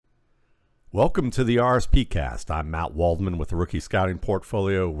Welcome to the RSP Cast. I'm Matt Waldman with the Rookie Scouting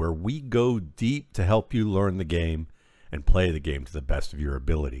Portfolio, where we go deep to help you learn the game and play the game to the best of your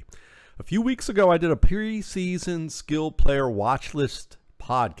ability. A few weeks ago, I did a preseason skill player watch list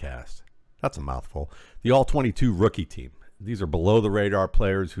podcast. That's a mouthful. The All-22 rookie team. These are below-the-radar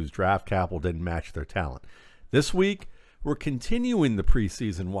players whose draft capital didn't match their talent. This week, we're continuing the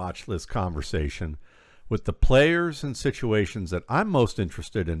preseason watch list conversation with the players and situations that I'm most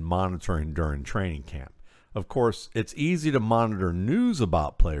interested in monitoring during training camp. Of course, it's easy to monitor news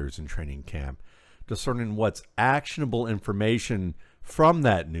about players in training camp. Discerning what's actionable information from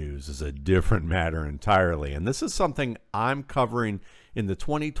that news is a different matter entirely. And this is something I'm covering in the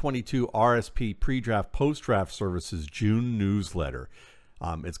 2022 RSP Pre-Draft Post-Draft Services June newsletter.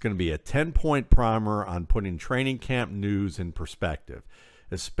 It's going to be a 10-point primer on putting training camp news in perspective,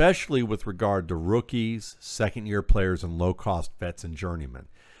 especially with regard to rookies, second-year players, and low-cost vets and journeymen.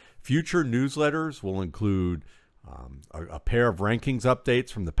 Future newsletters will include a pair of rankings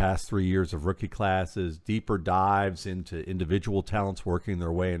updates from the past 3 years of rookie classes, deeper dives into individual talents working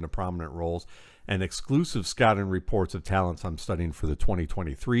their way into prominent roles, and exclusive scouting reports of talents I'm studying for the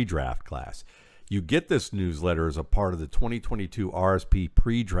 2023 draft class. You get this newsletter as a part of the 2022 RSP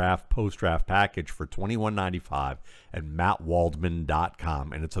pre-draft, post-draft package for $21.95 at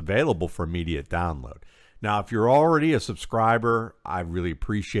mattwaldman.com, and it's available for immediate download. Now, if you're already a subscriber, I really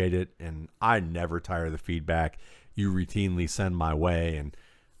appreciate it, and I never tire of the feedback you routinely send my way, and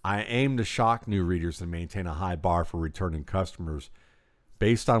I aim to shock new readers and maintain a high bar for returning customers.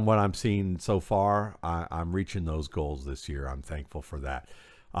 Based on what I'm seeing so far, I'm reaching those goals this year. I'm thankful for that.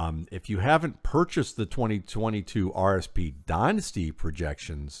 If you haven't purchased the 2022 RSP Dynasty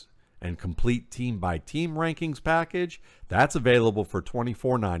projections and complete team-by-team rankings package, that's available for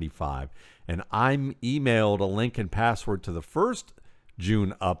 $24.95. And I'm emailed a link and password to the first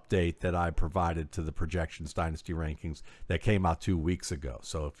June update that I provided to the Projections Dynasty rankings that came out 2 weeks ago.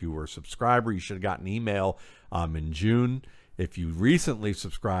 So if you were a subscriber, you should have gotten an email in June. If you recently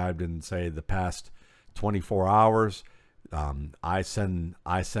subscribed in, say, the past 24 hours, I send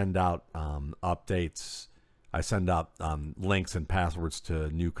out updates. I send out links and passwords to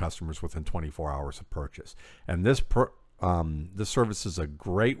new customers within 24 hours of purchase. And this service is a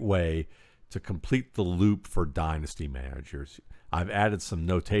great way to complete the loop for dynasty managers. I've added some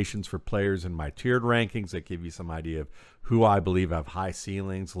notations for players in my tiered rankings that give you some idea of who I believe have high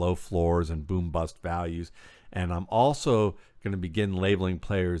ceilings, low floors, and boom-bust values. And I'm also going to begin labeling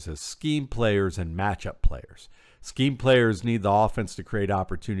players as scheme players and matchup players. Scheme players need the offense to create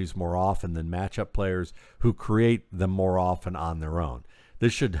opportunities more often than matchup players who create them more often on their own.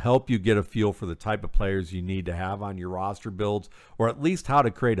 This should help you get a feel for the type of players you need to have on your roster builds, or at least how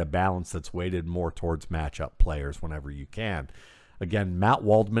to create a balance that's weighted more towards matchup players whenever you can. Again,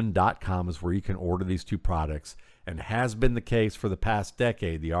 mattwaldman.com is where you can order these two products, and has been the case for the past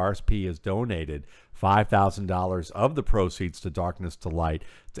decade. The RSP has donated $5,000 of the proceeds to Darkness to Light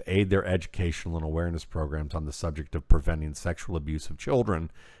to aid their educational and awareness programs on the subject of preventing sexual abuse of children,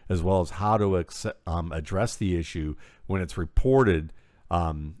 as well as how to address the issue when it's reported,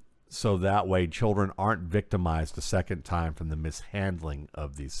 so that way children aren't victimized a second time from the mishandling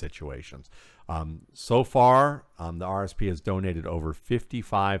of these situations. So far, the RSP has donated over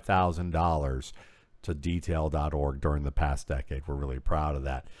 $55,000 to detail.org during the past decade. We're really proud of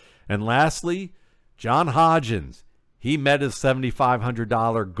that. And lastly, John Hodgins, he met his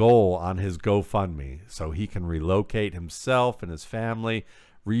 $7,500 goal on his GoFundMe so he can relocate himself and his family,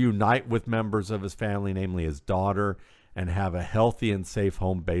 reunite with members of his family, namely his daughter, and have a healthy and safe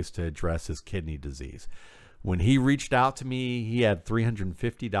home base to address his kidney disease. When he reached out to me, he had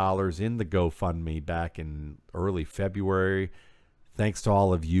 $350 in the GoFundMe back in early February. Thanks to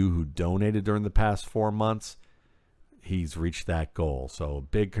all of you who donated during the past 4 months, he's reached that goal. So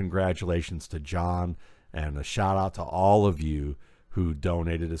big congratulations to John, and a shout out to all of you who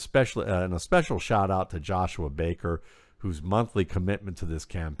donated, especially and a special shout out to Joshua Baker, whose monthly commitment to this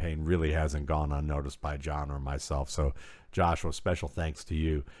campaign really hasn't gone unnoticed by John or myself. So Joshua, special thanks to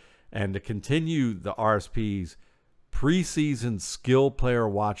you. And to continue the RSP's preseason skill player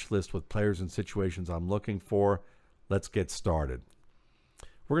watch list with players and situations I'm looking for, let's get started.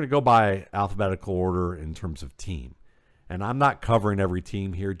 We're going to go by alphabetical order in terms of team. And I'm not covering every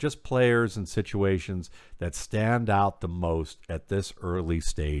team here, just players and situations that stand out the most at this early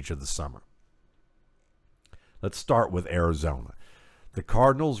stage of the summer. Let's start with Arizona. The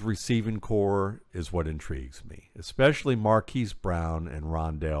Cardinals' receiving core is what intrigues me, especially Marquise Brown and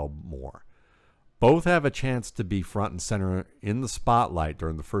Rondale Moore. Both have a chance to be front and center in the spotlight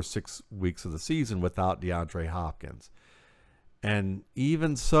during the first 6 weeks of the season without DeAndre Hopkins. And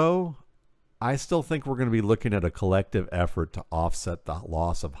even so, I still think we're going to be looking at a collective effort to offset the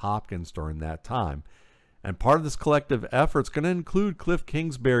loss of Hopkins during that time. And part of this collective effort is going to include Cliff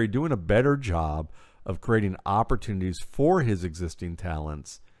Kingsbury doing a better job of creating opportunities for his existing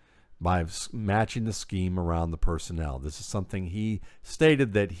talents by matching the scheme around the personnel. This is something he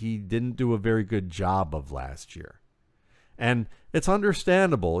stated that he didn't do a very good job of last year. And it's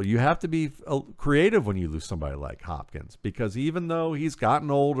understandable. You have to be creative when you lose somebody like Hopkins, because even though he's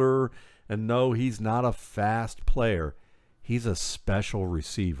gotten older and though he's not a fast player, he's a special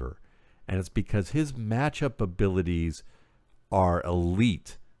receiver. And it's because his matchup abilities are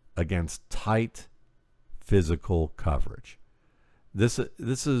elite against tight physical coverage. This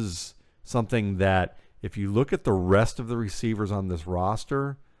is something that if you look at the rest of the receivers on this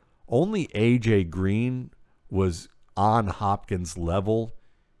roster, only A.J. Green was on Hopkins' level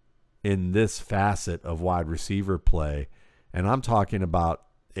in this facet of wide receiver play. And I'm talking about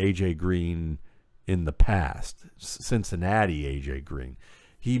A.J. Green in the past, Cincinnati A.J. Green.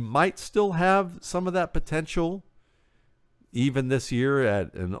 He might still have some of that potential even this year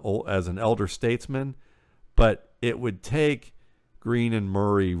as an elder statesman, but it would take Green and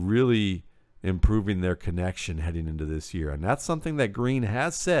Murray really improving their connection heading into this year. And that's something that Green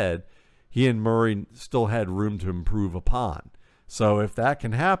has said he and Murray still had room to improve upon. So if that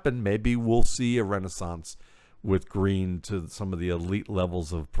can happen, maybe we'll see a renaissance with Green to some of the elite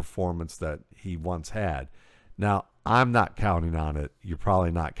levels of performance that he once had. Now, I'm not counting on it. You're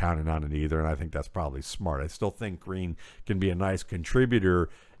probably not counting on it either, and I think that's probably smart. I still think Green can be a nice contributor,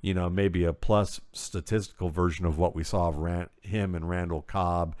 maybe a plus statistical version of what we saw of him and Randall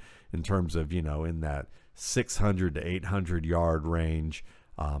Cobb in terms of, in that 600 to 800 yard range,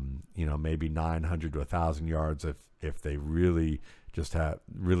 maybe 900 to 1,000 yards if they really just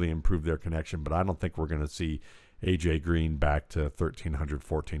really improve their connection. But I don't think we're going to see A.J. Green back to 1,300,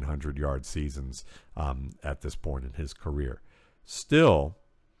 1,400 yard seasons at this point in his career. Still,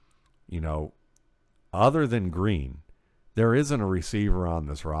 other than Green, there isn't a receiver on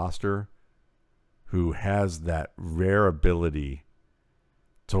this roster who has that rare ability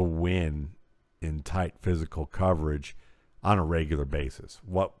to win in tight physical coverage on a regular basis.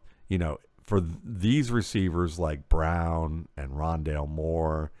 For these receivers like Brown and Rondale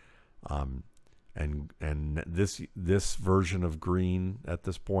Moore, and this version of Green at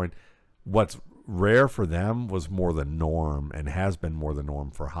this point, what's rare for them was more the norm and has been more the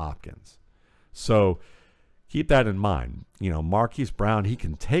norm for Hopkins. So keep that in mind. Marquise Brown, he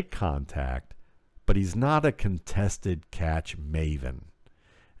can take contact, but he's not a contested catch maven.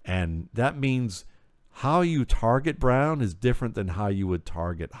 And that means how you target Brown is different than how you would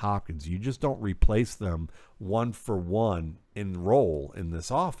target Hopkins. You just don't replace them one for one in role in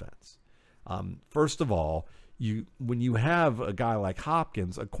this offense. First of all, when you have a guy like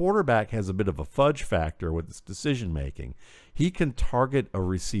Hopkins, a quarterback has a bit of a fudge factor with his decision making. He can target a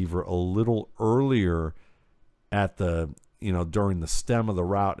receiver a little earlier at during the stem of the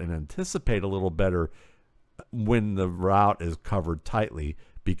route and anticipate a little better when the route is covered tightly,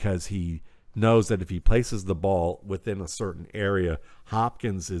 because he knows that if he places the ball within a certain area,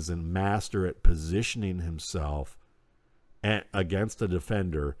 Hopkins is a master at positioning himself against a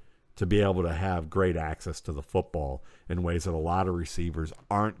defender to be able to have great access to the football in ways that a lot of receivers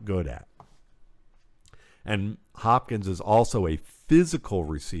aren't good at. And Hopkins is also a physical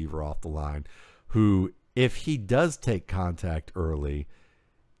receiver off the line who, if he does take contact early,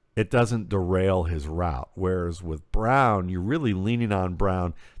 it doesn't derail his route. Whereas with Brown, you're really leaning on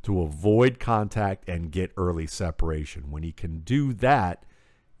Brown to avoid contact and get early separation. When he can do that,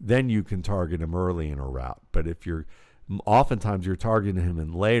 then you can target him early in a route. But oftentimes you're targeting him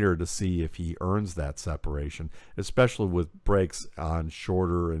in later to see if he earns that separation, especially with breaks on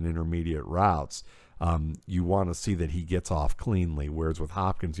shorter and intermediate routes. You want to see that he gets off cleanly, whereas with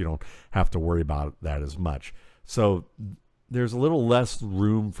Hopkins, you don't have to worry about that as much. So there's a little less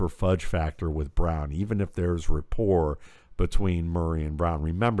room for fudge factor with Brown, even if there's rapport between Murray and Brown.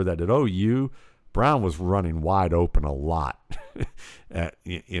 Remember that at OU, Brown was running wide open a lot,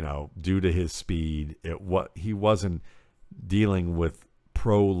 due to his speed. He wasn't dealing with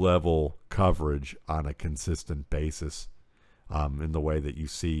pro-level coverage on a consistent basis in the way that you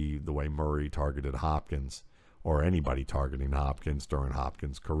see the way Murray targeted Hopkins, or anybody targeting Hopkins during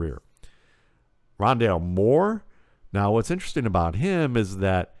Hopkins' career. Rondale Moore, now what's interesting about him is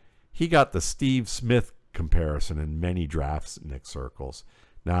that he got the Steve Smith comparison in many Draftnik circles.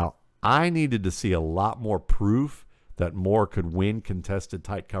 Now, I needed to see a lot more proof that Moore could win contested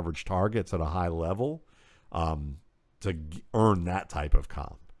tight coverage targets at a high level to earn that type of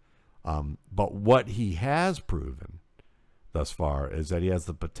comp. But what he has proven thus far is that he has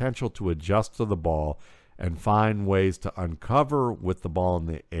the potential to adjust to the ball and find ways to uncover with the ball in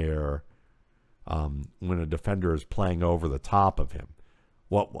the air when a defender is playing over the top of him.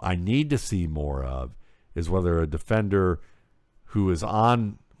 What I need to see more of is whether a defender who is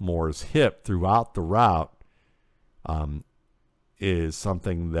on Moore's hip throughout the route is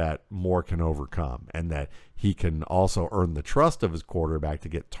something that Moore can overcome, and that he can also earn the trust of his quarterback to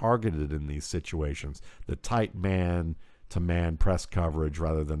get targeted in these situations, the tight man-to-man press coverage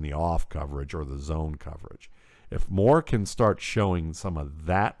rather than the off coverage or the zone coverage. If Moore can start showing some of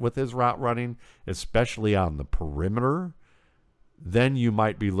that with his route running, especially on the perimeter, then you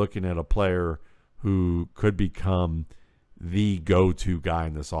might be looking at a player who could become the go-to guy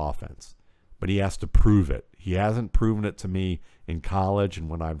in this offense. But he has to prove it. He hasn't proven it to me in college, and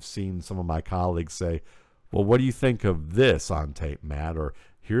when I've seen some of my colleagues say, well, what do you think of this on tape, Matt? Or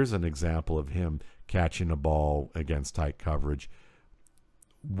here's an example of him catching a ball against tight coverage.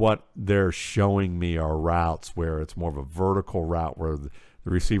 What they're showing me are routes where it's more of a vertical route where the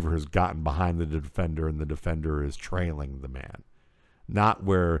receiver has gotten behind the defender and the defender is trailing the man. Not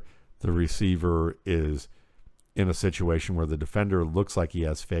where the receiver is in a situation where the defender looks like he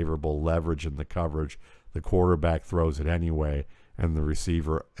has favorable leverage in the coverage, the quarterback throws it anyway, and the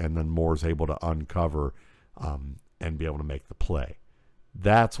receiver, and then Moore's able to uncover and be able to make the play.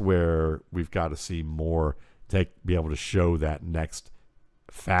 That's where we've got to see Moore be able to show that next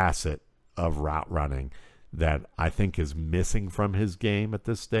facet of route running that I think is missing from his game at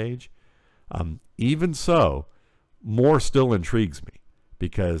this stage. Even so, Moore still intrigues me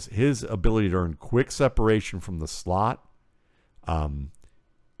because his ability to earn quick separation from the slot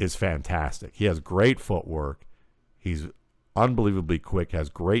is fantastic. He has great footwork. He's unbelievably quick, has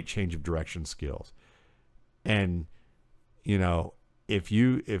great change of direction skills. And, you know, if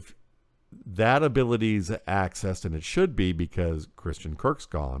that ability is accessed, and it should be because Christian Kirk's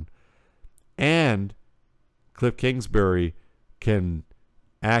gone, and Cliff Kingsbury can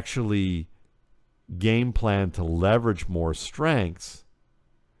actually game plan to leverage Moore's strengths,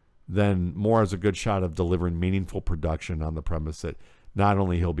 then Moore has a good shot of delivering meaningful production on the premise that not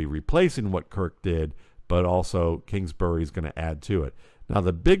only he'll be replacing what Kirk did, but also Kingsbury is going to add to it. Now,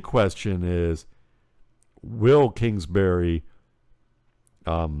 the big question is, will Kingsbury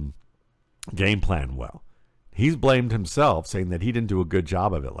game plan well? He's blamed himself, saying that he didn't do a good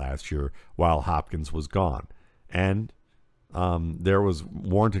job of it last year while Hopkins was gone. And there was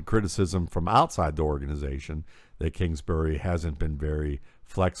warranted criticism from outside the organization that Kingsbury hasn't been very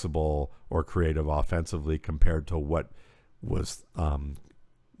flexible or creative offensively compared to what was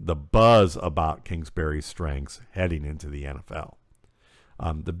the buzz about Kingsbury's strengths heading into the NFL.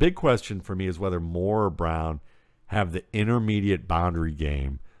 The big question for me is whether Moore or Brown have the intermediate boundary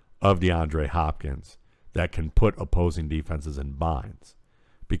game of DeAndre Hopkins that can put opposing defenses in binds.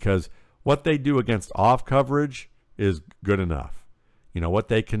 Because what they do against off coverage is good enough. You know, what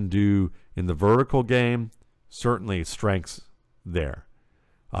they can do in the vertical game, certainly strengths there.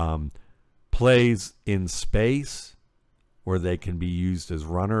 Plays in space where they can be used as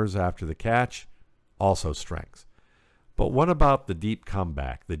runners after the catch, also strengths. But what about the deep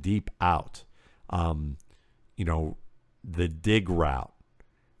comeback, the deep out, the dig route?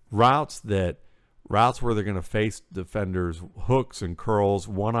 Routes where they're going to face defenders, hooks and curls,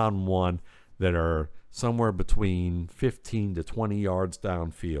 one-on-one that are somewhere between 15 to 20 yards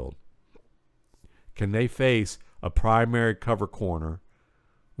downfield. Can they face a primary cover corner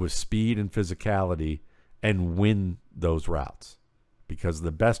with speed and physicality and win those routes? Because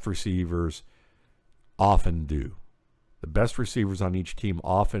the best receivers often do. The best receivers on each team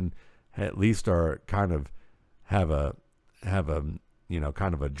often at least are kind of have a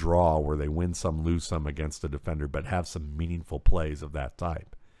kind of a draw where they win some, lose some against a defender, but have some meaningful plays of that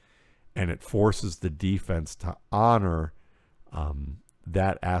type. And it forces the defense to honor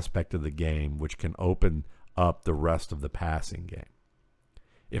that aspect of the game, which can open up the rest of the passing game.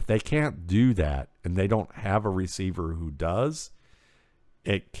 If they can't do that and they don't have a receiver who does,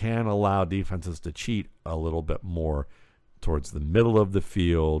 it can allow defenses to cheat a little bit more towards the middle of the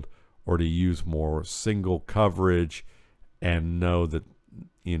field or to use more single coverage and know that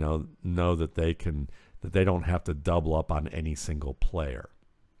they don't have to double up on any single player.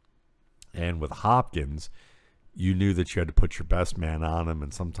 And with Hopkins, you knew that you had to put your best man on him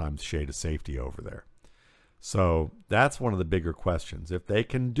and sometimes shade a safety over there. So that's one of the bigger questions. If they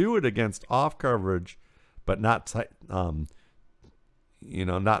can do it against off coverage, but not tight, not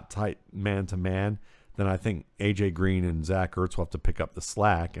tight man to man, then I think AJ Green and Zach Ertz will have to pick up the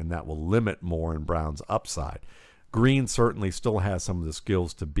slack, and that will limit Moore and Brown's upside. Green certainly still has some of the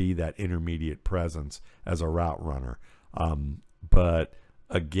skills to be that intermediate presence as a route runner. But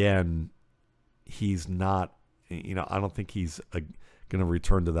again, he's not, I don't think he's going to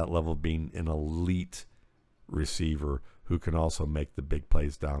return to that level of being an elite receiver who can also make the big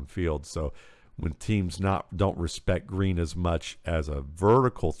plays downfield. So when teams don't respect Green as much as a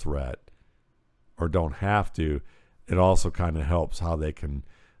vertical threat or don't have to, it also kind of helps how they can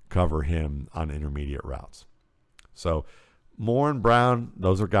cover him on intermediate routes. So Moore and Brown,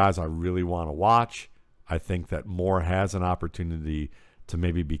 those are guys I really want to watch. I think that Moore has an opportunity to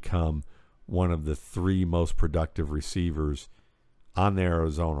maybe become one of the 3 most productive receivers on the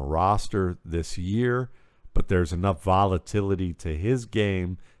Arizona roster this year, but there's enough volatility to his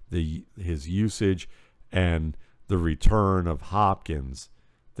game, his usage, and the return of Hopkins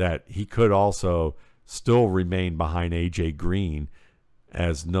that he could also still remain behind A.J. Green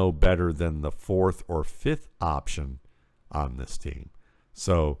as no better than the 4th or 5th option on this team.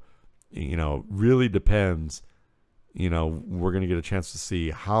 So, really depends. We're going to get a chance to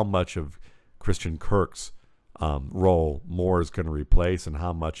see how much of Christian Kirk's role Moore is going to replace and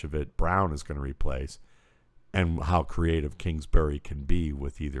how much of it Brown is going to replace, and how creative Kingsbury can be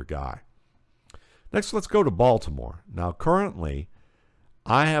with either guy. Next, let's go to Baltimore. Now, currently,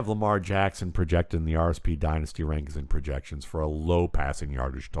 I have Lamar Jackson projected in the RSP Dynasty rankings and projections for a low passing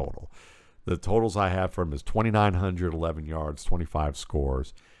yardage total. The totals I have for him is 2,911 yards, 25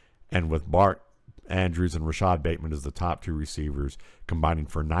 scores, and with Mark Andrews and Rashad Bateman as the top 2 receivers, combining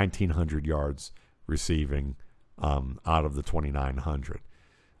for 1,900 yards receiving out of the 2,900.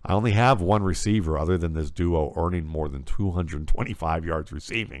 I only have one receiver other than this duo earning more than 225 yards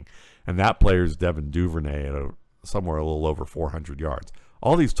receiving, and that player is Devin Duvernay at somewhere a little over 400 yards.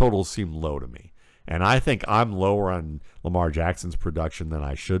 All these totals seem low to me, and I think I'm lower on Lamar Jackson's production than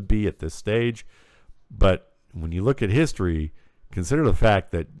I should be at this stage. But when you look at history, consider the fact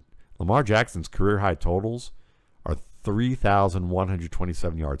that Lamar Jackson's career high totals are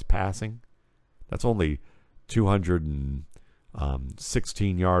 3,127 yards passing. That's only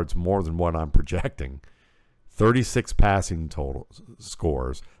 216 yards more than what I'm projecting. 36 passing total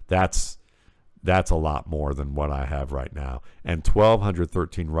scores. That's a lot more than what I have right now. And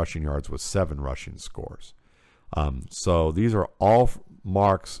 1,213 rushing yards with 7 rushing scores. So these are all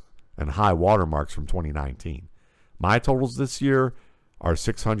marks and high water marks from 2019. My totals this year are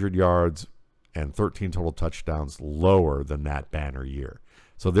 600 yards and 13 total touchdowns lower than that banner year.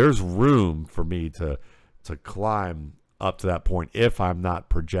 So there's room for me to climb up to that point if I'm not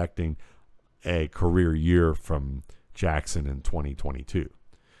projecting a career year from Jackson in 2022.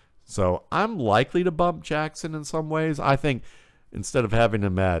 So I'm likely to bump Jackson in some ways. I think instead of having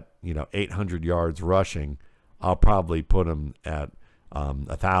him at 800 yards rushing, I'll probably put him at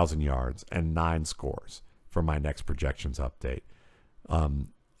 1,000 yards and 9 scores for my next projections update.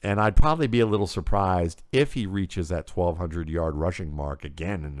 And I'd probably be a little surprised if he reaches that 1,200 yard rushing mark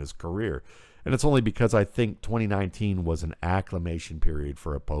again in his career. And it's only because I think 2019 was an acclimation period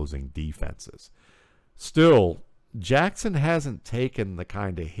for opposing defenses. Still, Jackson hasn't taken the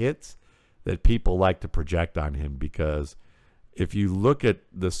kind of hits that people like to project on him, because if you look at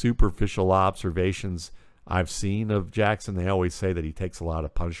the superficial observations I've seen of Jackson, they always say that he takes a lot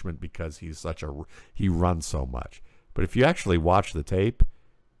of punishment because he runs so much. But if you actually watch the tape,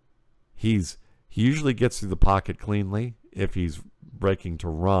 he usually gets through the pocket cleanly if he's breaking to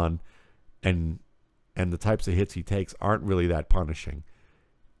run, and the types of hits he takes aren't really that punishing.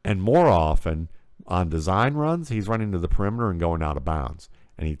 And more often on design runs, he's running to the perimeter and going out of bounds,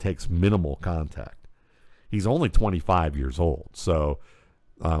 and he takes minimal contact. He's only 25 years old, so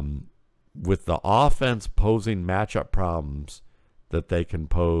with the offense posing matchup problems that they can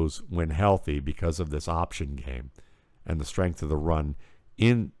pose when healthy because of this option game and the strength of the run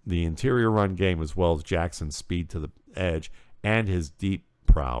in the interior run game, as well as Jackson's speed to the edge and his deep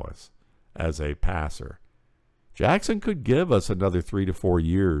prowess as a passer, Jackson could give us another 3 to 4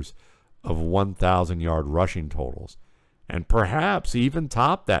 years of 1,000 yard rushing totals, and perhaps even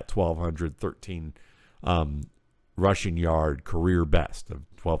top that 1,213 rushing yard career best of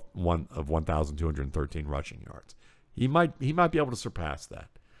 1,213 rushing yards. He might be able to surpass that.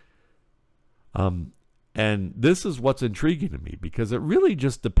 And this is what's intriguing to me, because it really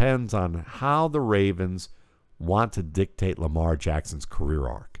just depends on how the Ravens want to dictate Lamar Jackson's career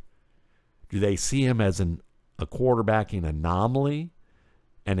arc. Do they see him as a quarterbacking anomaly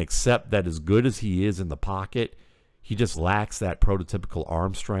and accept that as good as he is in the pocket, he just lacks that prototypical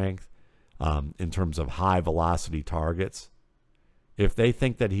arm strength in terms of high velocity targets? If they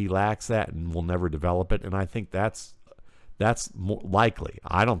think that he lacks that and will never develop it, and I think that's more likely.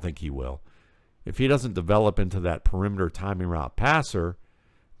 I don't think he will. If he doesn't develop into that perimeter timing route passer,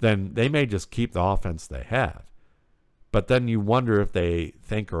 then they may just keep the offense they have. But then you wonder if they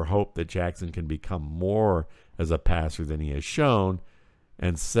think or hope that Jackson can become more as a passer than he has shown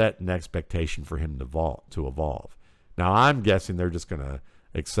and set an expectation for him to evolve. Now, I'm guessing they're just going to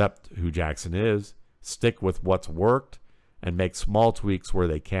accept who Jackson is, stick with what's worked, and make small tweaks where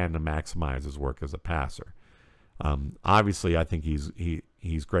they can to maximize his work as a passer. Obviously, I think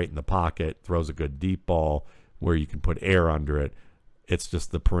he's great in the pocket, throws a good deep ball where you can put air under it. It's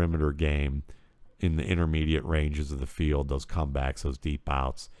just the perimeter game in the intermediate ranges of the field, those comebacks, those deep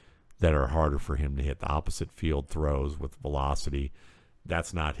outs that are harder for him to hit. The opposite field throws with velocity,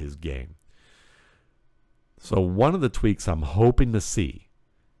 that's not his game. So one of the tweaks I'm hoping to see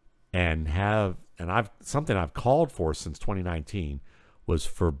something I've called for since 2019 was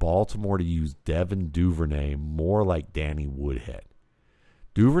for Baltimore to use Devin Duvernay more like Danny Woodhead.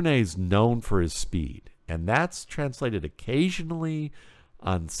 Duvernay's known for his speed, and that's translated occasionally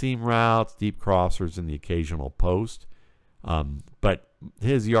on seam routes, deep crossers, and the occasional post. But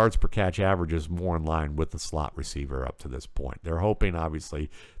his yards per catch average is more in line with the slot receiver up to this point. They're hoping, obviously,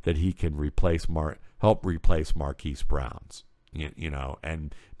 that he can help replace Marquise Brown's,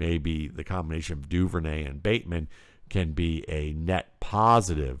 and maybe the combination of Duvernay and Bateman can be a net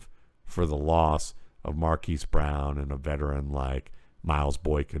positive for the loss of Marquise Brown and a veteran like Miles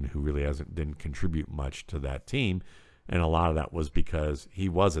Boykin, who really didn't contribute much to that team. And a lot of that was because he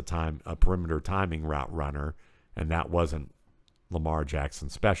was a perimeter timing route runner, and that wasn't Lamar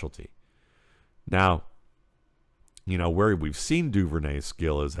Jackson's specialty. Now, where we've seen Duvernay's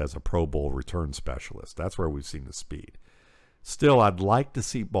skill is as a Pro Bowl return specialist. That's where we've seen the speed. Still, I'd like to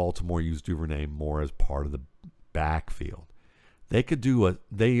see Baltimore use Duvernay more as part of the backfield.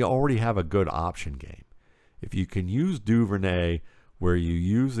 They already have a good option game. If you can use Duvernay where you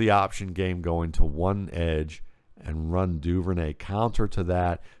use the option game going to one edge and run Duvernay counter to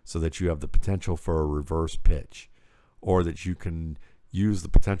that so that you have the potential for a reverse pitch, or that you can use the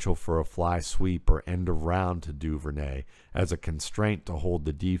potential for a fly sweep or end around to Duvernay as a constraint to hold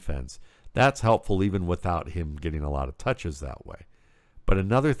the defense. That's helpful even without him getting a lot of touches that way. But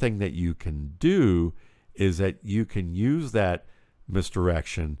another thing that you can do is that you can use that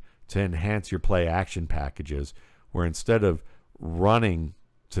misdirection to enhance your play action packages, where instead of running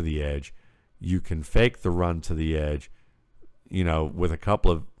to the edge, you can fake the run to the edge, with a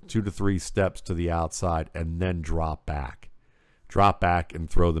couple of 2 to 3 steps to the outside, and then drop back and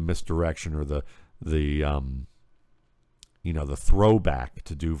throw the misdirection or the throwback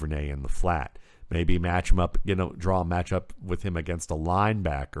to Duvernay in the flat. Maybe match him up, draw a matchup with him against a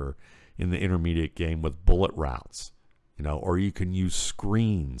linebacker in the intermediate game with bullet routes, or you can use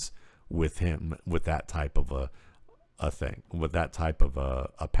screens with him with that type of a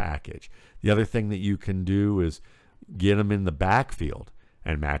package. The other thing that you can do is get him in the backfield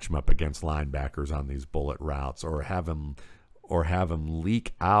and match him up against linebackers on these bullet routes, or have him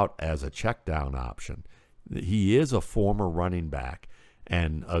leak out as a check down option. He is a former running back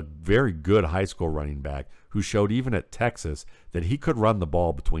and a very good high school running back who showed even at Texas that he could run the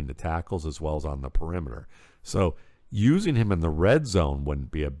ball between the tackles as well as on the perimeter. So using him in the red zone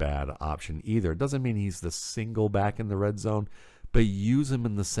wouldn't be a bad option either. It doesn't mean he's the single back in the red zone, but use him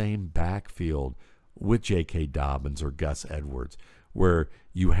in the same backfield with J.K. Dobbins or Gus Edwards, where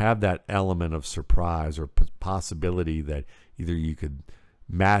you have that element of surprise or possibility that either you could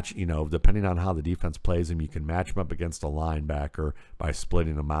match, depending on how the defense plays him, you can match him up against a linebacker by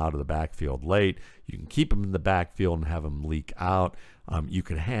splitting him out of the backfield late. You can keep him in the backfield and have him leak out. You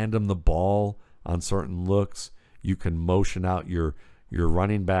can hand him the ball on certain looks. You can motion out your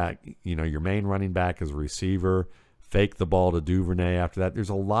running back, your main running back as a receiver, fake the ball to Duvernay after that. There's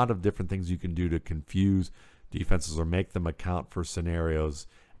a lot of different things you can do to confuse defenses or make them account for scenarios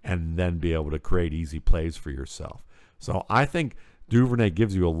and then be able to create easy plays for yourself. So I think Duvernay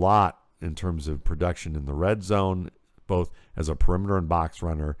gives you a lot in terms of production in the red zone, both as a perimeter and box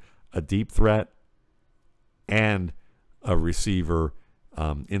runner, a deep threat, and a receiver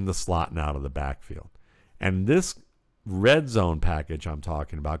in the slot and out of the backfield. And this red zone package I'm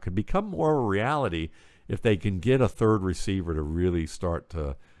talking about could become more of a reality if they can get a third receiver to really start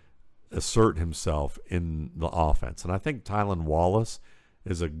to assert himself in the offense. And I think Tylan Wallace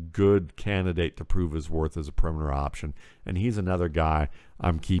is a good candidate to prove his worth as a perimeter option. And he's another guy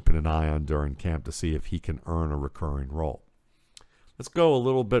I'm keeping an eye on during camp to see if he can earn a recurring role. Let's go a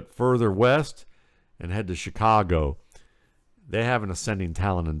little bit further west and head to Chicago. They have an ascending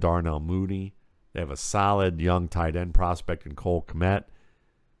talent in Darnell Mooney. They have a solid young tight end prospect in Cole Kmet.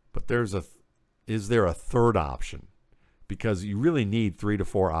 But is there a third option? Because you really need 3 to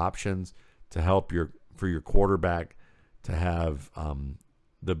 4 options to help for your quarterback to have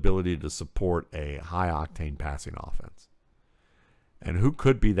the ability to support a high-octane passing offense. And who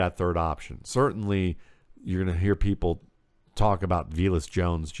could be that third option? Certainly, you're going to hear people talk about Velus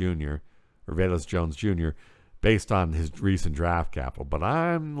Jones Jr. Based on his recent draft capital, but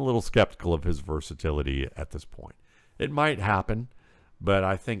I'm a little skeptical of his versatility at this point. It might happen, but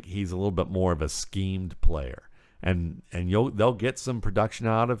I think he's a little bit more of a schemed player, and they'll get some production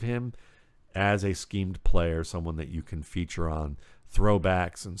out of him as a schemed player, someone that you can feature on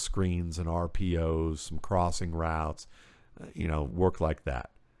throwbacks and screens and RPOs, some crossing routes, work like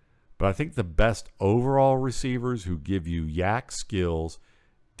that. But I think the best overall receivers who give you yak skills,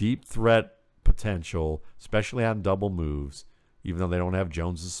 deep threat potential, especially on double moves, even though they don't have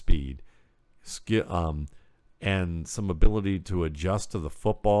Jones's speed, and some ability to adjust to the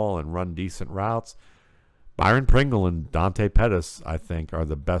football and run decent routes, Byron Pringle and Dante Pettis, I think, are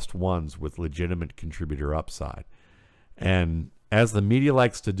the best ones with legitimate contributor upside. And as the media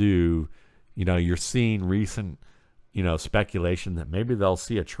likes to do, you're seeing recent, speculation that maybe they'll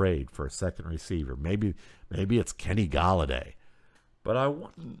see a trade for a second receiver. Maybe it's Kenny Golladay. But I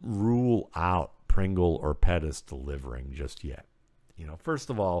wouldn't rule out Pringle or Pettis delivering just yet. First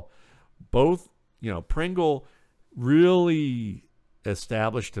of all, both, Pringle really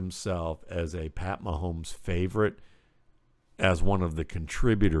established himself as a Pat Mahomes favorite as one of the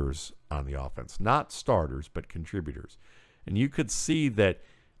contributors on the offense. Not starters, but contributors. And you could see that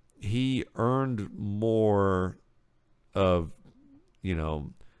he earned more of,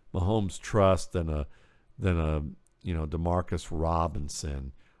 Mahomes' trust than a Demarcus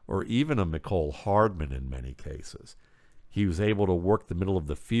Robinson or even a Mecole Hardman in many cases. He was able to work the middle of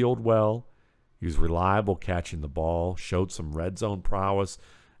the field well. He was reliable catching the ball, showed some red zone prowess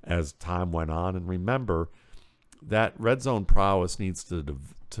as time went on. And remember, that red zone prowess needs to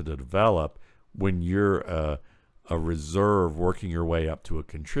develop when you're a reserve working your way up to a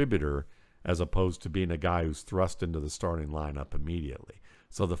contributor, as opposed to being a guy who's thrust into the starting lineup immediately.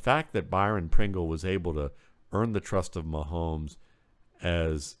 So the fact that Byron Pringle was able to earn the trust of Mahomes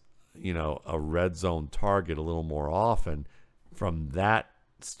as, a red zone target a little more often from that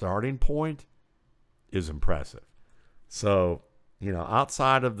starting point is impressive. So,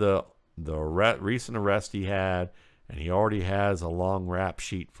 outside of the recent arrest he had, and he already has a long rap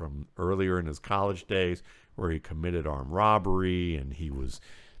sheet from earlier in his college days where he committed armed robbery and he was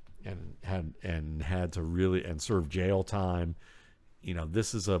had to really serve jail time.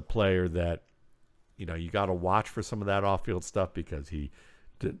 This is a player that you got to watch for some of that off-field stuff because he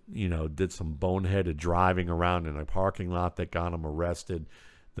did some boneheaded driving around in a parking lot that got him arrested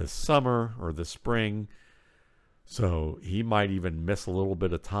this summer or this spring. So he might even miss a little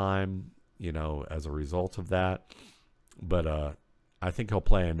bit of time, as a result of that. But I think he'll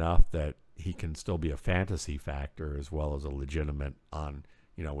play enough that he can still be a fantasy factor as well as a legitimate on,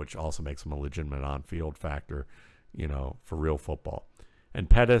 which also makes him a legitimate on-field factor, for real football. And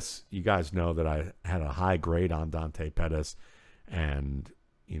Pettis, you guys know that I had a high grade on Dante Pettis, and,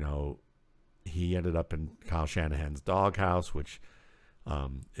 he ended up in Kyle Shanahan's doghouse, which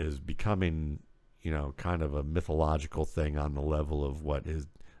is becoming, kind of a mythological thing on the level of what his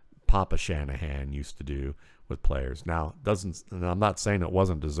Papa Shanahan used to do with players. Now, and I'm not saying it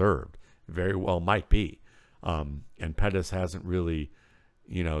wasn't deserved. It very well might be. And Pettis hasn't really,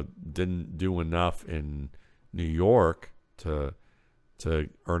 didn't do enough in New York to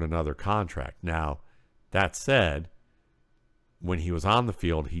earn another contract. Now, that said, when he was on the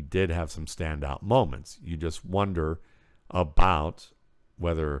field, he did have some standout moments. You just wonder about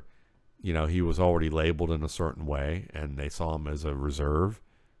whether, he was already labeled in a certain way and they saw him as a reserve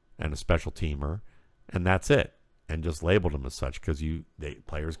and a special teamer, and that's it, and just labeled him as such because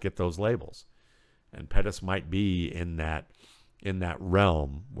players get those labels. And Pettis might be in that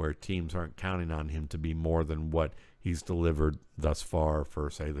realm where teams aren't counting on him to be more than what he's delivered thus far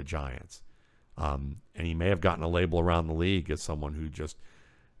for, say, the Giants. And he may have gotten a label around the league as someone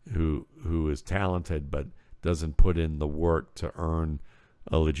who is talented but doesn't put in the work to earn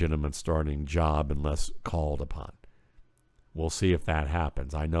a legitimate starting job unless called upon. We'll see if that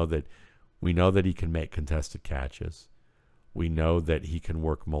happens. We know that he can make contested catches. We know that he can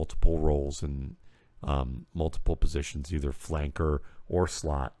work multiple roles in multiple positions, either flanker or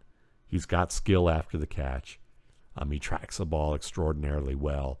slot. He's got skill after the catch. He tracks the ball extraordinarily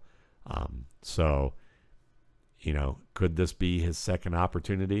well. So, could this be his second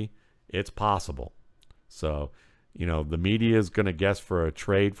opportunity? It's possible. So, the media is going to guess for a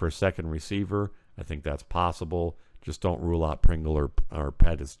trade for a second receiver. I think that's possible. Just don't rule out Pringle or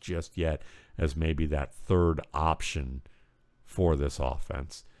Pettis just yet as maybe that third option for this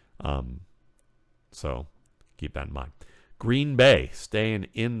offense. So keep that in mind. Green Bay, staying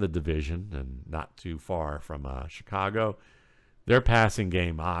in the division and not too far from Chicago, their passing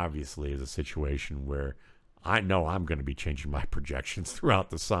game obviously is a situation where I know I'm going to be changing my projections throughout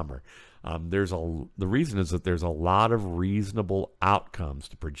the summer. The reason is that there's a lot of reasonable outcomes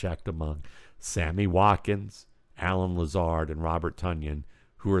to project among Sammy Watkins, Alan Lazard, and Robert Tonyan,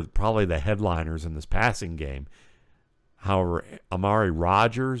 who are probably the headliners in this passing game. However, Amari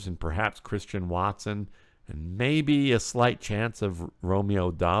Rodgers and perhaps Christian Watson and maybe a slight chance of Romeo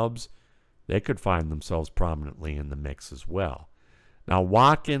Doubs, they could find themselves prominently in the mix as well. Now,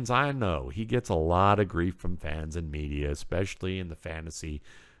 Watkins, I know he gets a lot of grief from fans and media, especially in the fantasy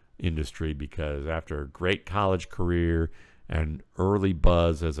industry, because after a great college career and early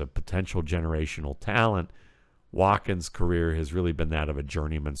buzz as a potential generational talent, Watkins' career has really been that of a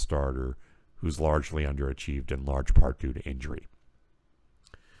journeyman starter who's largely underachieved in large part due to injury.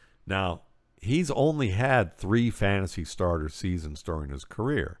 Now, he's only had 3 fantasy starter seasons during his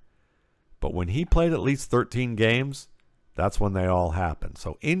career, but when he played at least 13 games, that's when they all happen.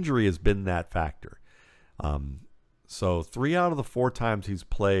 So injury has been that factor. So 3 out of the 4 times he's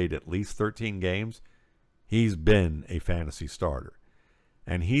played at least 13 games, he's been a fantasy starter.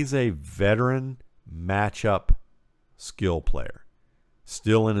 And he's a veteran matchup skill player,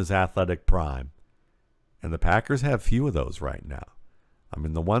 still in his athletic prime. And the Packers have few of those right now. I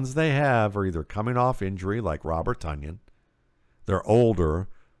mean, the ones they have are either coming off injury, like Robert Tonyan. They're older,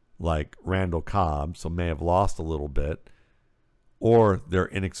 like Randall Cobb, so may have lost a little bit. Or they're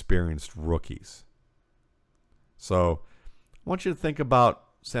inexperienced rookies. So I want you to think about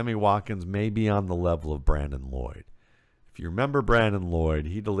Sammy Watkins maybe on the level of Brandon Lloyd. If you remember Brandon Lloyd,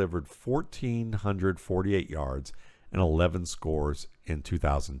 he delivered 1,448 yards and 11 scores in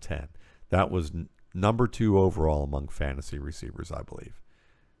 2010. That was number 2 overall among fantasy receivers, I believe.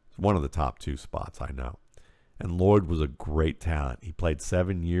 It's one of the top 2 spots, I know. And Lloyd was a great talent. He played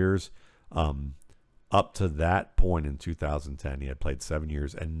 7 years. Up to that point in 2010, he had played 7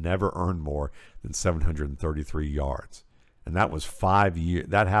 years and never earned more than 733 yards. And that was 5 years.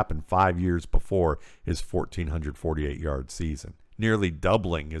 That happened 5 years before his 1,448-yard season, nearly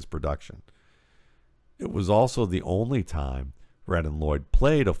doubling his production. It was also the only time Brandon Lloyd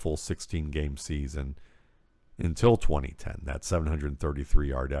played a full 16-game season until 2010, that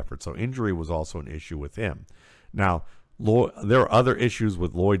 733-yard effort. So injury was also an issue with him. Now, there are other issues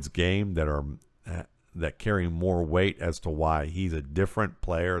with Lloyd's game that carry more weight as to why he's a different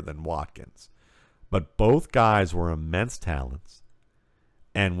player than Watkins. But both guys were immense talents.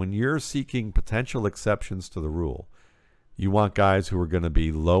 And when you're seeking potential exceptions to the rule, you want guys who are going to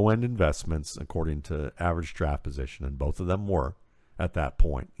be low-end investments according to average draft position, and both of them were at that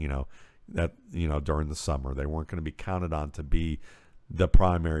point, during the summer. They weren't going to be counted on to be the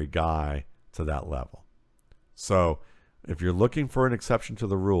primary guy to that level. So if you're looking for an exception to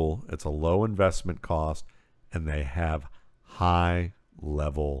the rule, it's a low investment cost, and they have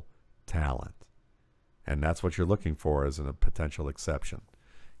high-level talent. And that's what you're looking for as a potential exception.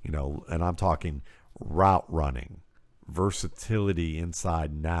 And I'm talking route running, versatility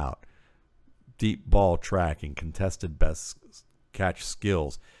inside and out, deep ball tracking, contested best catch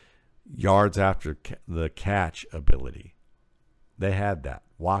skills, yards after the catch ability. They had that.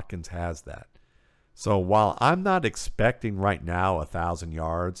 Watkins has that. So while I'm not expecting right now 1,000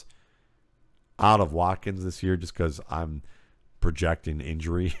 yards out of Watkins this year just because I'm projecting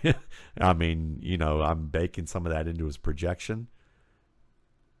injury, I mean, I'm baking some of that into his projection.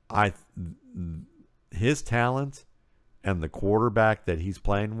 His talent and the quarterback that he's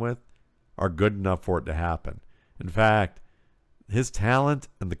playing with are good enough for it to happen. In fact, his talent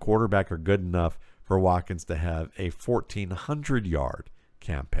and the quarterback are good enough for Watkins to have a 1,400-yard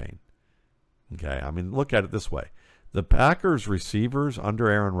campaign. Okay, I mean, look at it this way. The Packers receivers under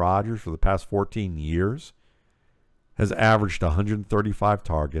Aaron Rodgers for the past 14 years has averaged 135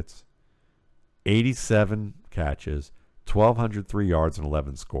 targets, 87 catches, 1,203 yards, and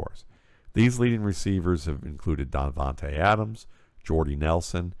 11 scores. These leading receivers have included Davante Adams, Jordy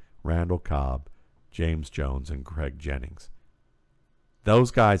Nelson, Randall Cobb, James Jones, and Craig Jennings.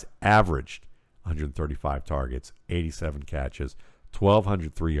 Those guys averaged 135 targets, 87 catches,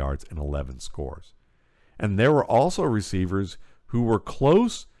 1,203 yards, and 11 scores. And there were also receivers who were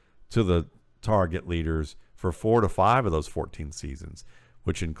close to the target leaders for 4 to 5 of those 14 seasons,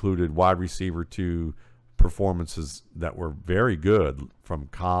 which included wide receiver 2 performances that were very good from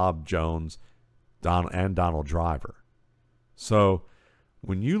Cobb, Jones, and Donald Driver. So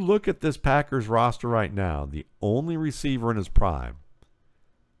when you look at this Packers roster right now, the only receiver in his prime,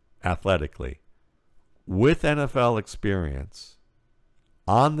 athletically, with NFL experience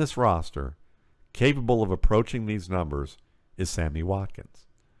on this roster, capable of approaching these numbers, is Sammy Watkins.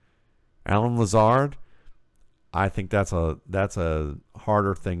 Allen Lazard, I think that's a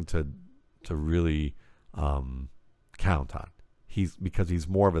harder thing to really count on. Because he's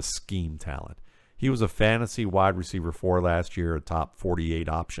more of a scheme talent. He was a fantasy wide receiver 4 last year, a top 48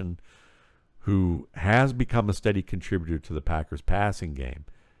 option, who has become a steady contributor to the Packers passing game.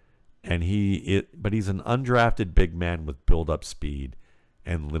 And but he's an undrafted big man with build-up speed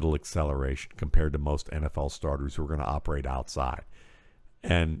and little acceleration compared to most NFL starters who are going to operate outside.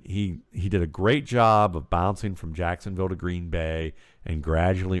 And he did a great job of bouncing from Jacksonville to Green Bay and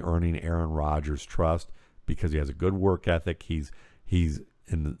gradually earning Aaron Rodgers' trust because he has a good work ethic. He's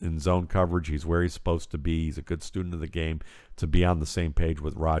in zone coverage. He's where he's supposed to be. He's a good student of the game to be on the same page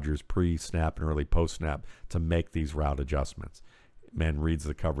with Rodgers pre-snap and early post-snap to make these route adjustments. Man reads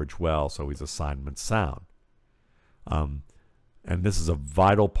the coverage well, so he's assignment sound. And this is a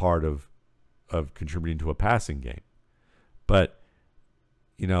vital part of contributing to a passing game. But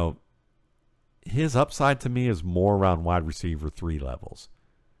his upside to me is more around wide receiver 3 levels.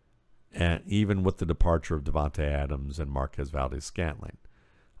 And even with the departure of Devontae Adams and Marquez Valdes-Scantling.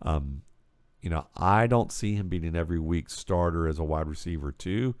 I don't see him being an every week starter as a wide receiver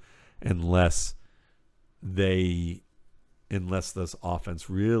 2 unless this offense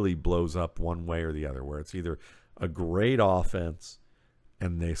really blows up one way or the other, where it's either a great offense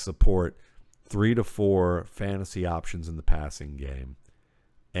and they support 3 to 4 fantasy options in the passing game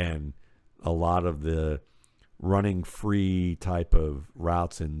and a lot of the running free type of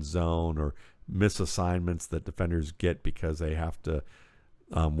routes in zone or misassignments that defenders get because they have to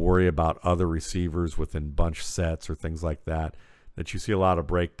worry about other receivers within bunch sets or things like that you see a lot of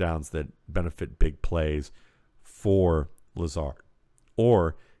breakdowns that benefit big plays for Lazard.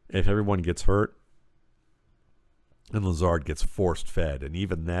 Or if everyone gets hurt and Lazard gets forced fed, and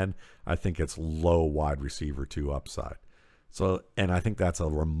even then I think it's low wide receiver 2 upside. So, and I think that's a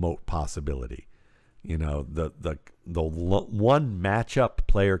remote possibility. The one matchup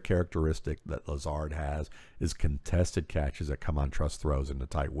player characteristic that Lazard has is contested catches that come on trust throws into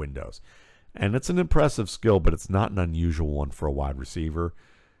tight windows. And it's an impressive skill, but it's not an unusual one for a wide receiver.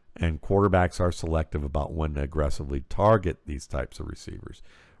 And quarterbacks are selective about when to aggressively target these types of receivers.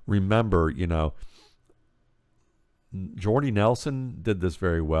 Remember, Jordy Nelson did this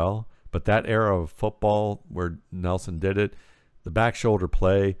very well, but that era of football where Nelson did it, the back shoulder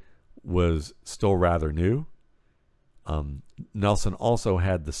play was still rather new. Nelson also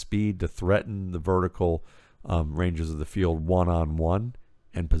had the speed to threaten the vertical ranges of the field one-on-one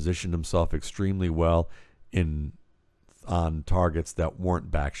and positioned himself extremely well on targets that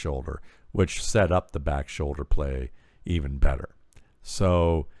weren't back shoulder, which set up the back shoulder play even better.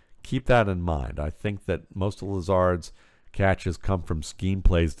 So keep that in mind. I think that most of Lazard's catches come from scheme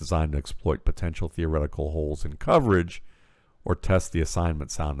plays designed to exploit potential theoretical holes in coverage or test the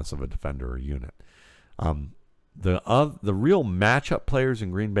assignment soundness of a defender or unit. The real matchup players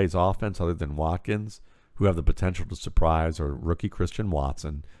in Green Bay's offense, other than Watkins, who have the potential to surprise, are rookie Christian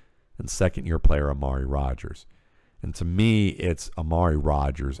Watson and second-year player Amari Rodgers. And to me, it's Amari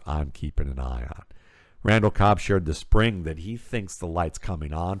Rodgers I'm keeping an eye on. Randall Cobb shared this spring that he thinks the light's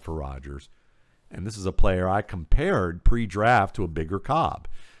coming on for Rodgers. And this is a player I compared pre-draft to a bigger Cobb.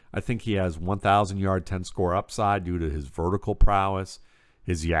 I think he has 1,000-yard, 10-score upside due to his vertical prowess,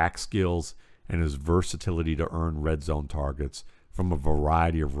 his yak skills, and his versatility to earn red zone targets from a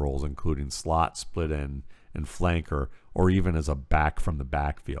variety of roles, including slot, split end, and flanker, or even as a back from the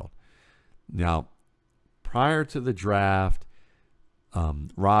backfield. Now, prior to the draft,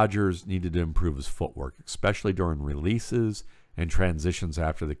 Rodgers needed to improve his footwork, especially during releases and transitions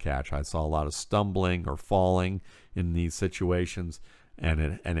after the catch. I saw a lot of stumbling or falling in these situations, and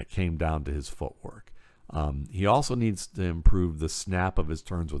it came down to his footwork. He also needs to improve the snap of his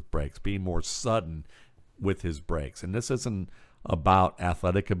turns with breaks, being more sudden with his breaks. And this isn't about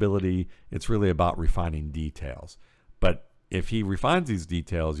athletic ability. It's really about refining details. But if he refines these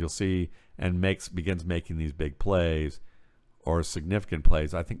details, you'll see, and begins making these big plays or significant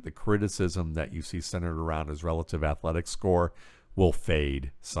plays, I think the criticism that you see centered around his relative athletic score will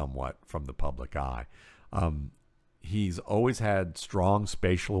fade somewhat from the public eye. He's always had strong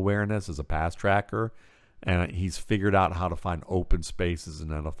spatial awareness as a pass tracker, and he's figured out how to find open spaces in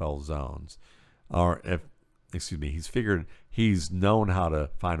NFL zones. He's known how to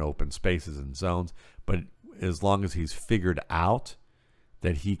find open spaces in zones, but as long as he's figured out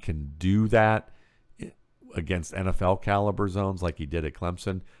that he can do that against NFL caliber zones like he did at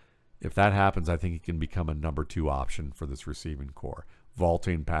Clemson, if that happens, I think he can become a number 2 option for this receiving core,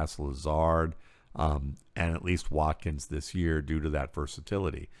 vaulting past Lazard and at least Watkins this year due to that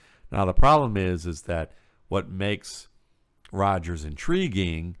versatility. Now, the problem is that what makes Rodgers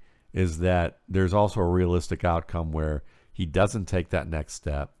intriguing is that there's also a realistic outcome where he doesn't take that next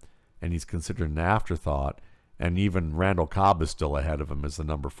step and he's considered an afterthought, and even Randall Cobb is still ahead of him as the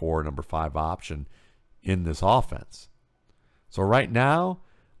number 4, number 5 option in this offense. So right now,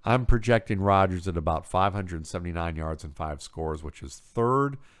 I'm projecting Rodgers at about 579 yards and 5 scores, which is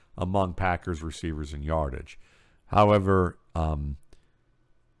third among Packers receivers in yardage. However,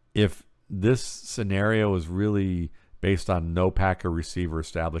 if this scenario is really based on no Packer receiver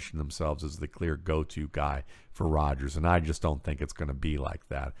establishing themselves as the clear go-to guy for Rodgers, and I just don't think it's going to be like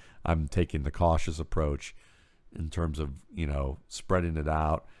that. I'm taking the cautious approach in terms of, spreading it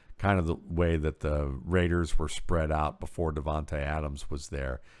out, kind of the way that the Raiders were spread out before Davante Adams was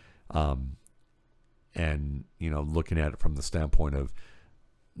there. And, looking at it from the standpoint of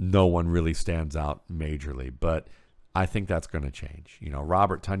no one really stands out majorly. But I think that's going to change.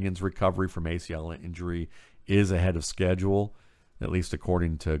 Robert Tunyon's recovery from ACL injury is ahead of schedule, at least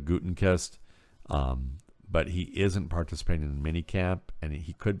according to Gutenkist. But he isn't participating in minicamp, and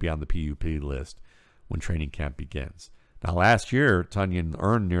he could be on the PUP list when training camp begins. Now, last year, Tonyan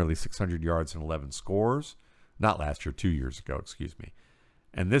earned nearly 600 yards and 11 scores. Not last year, 2 years ago, excuse me.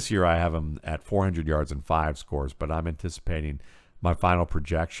 And this year I have him at 400 yards and 5 scores, but I'm anticipating my final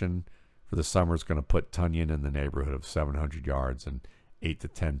projection for the summer is going to put Tonyan in the neighborhood of 700 yards and 8 to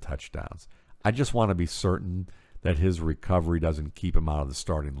 10 touchdowns. I just want to be certain that his recovery doesn't keep him out of the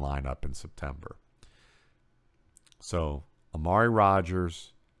starting lineup in September. So, Amari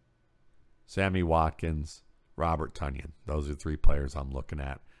Rodgers, Sammy Watkins, Robert Tonyan. Those are 3 players I'm looking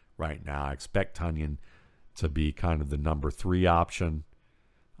at right now. I expect Tonyan to be kind of the number 3 option.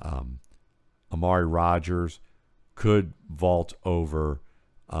 Amari Rodgers could vault over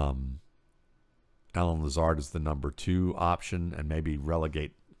Allen Lazard as the number 2 option and maybe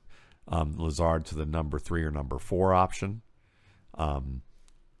relegate Lazard to the number 3 or number 4 option. And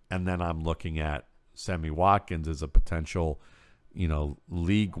then I'm looking at Sammy Watkins as a potential,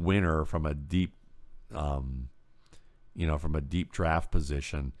 league winner from a deep, from a deep draft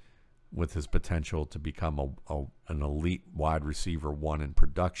position, with his potential to become an elite wide receiver 1 in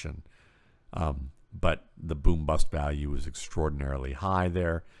production. But the boom-bust value is extraordinarily high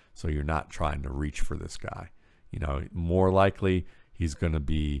there, so you're not trying to reach for this guy. More likely he's going to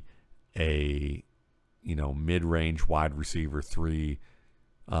be a, mid-range wide receiver 3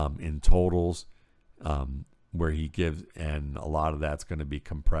 in totals, where he gives, and a lot of that's going to be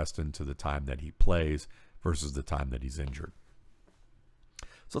compressed into the time that he plays versus the time that he's injured.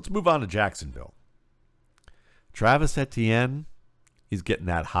 So let's move on to Jacksonville. Travis Etienne, he's getting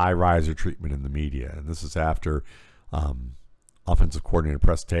that high riser treatment in the media. And this is after offensive coordinator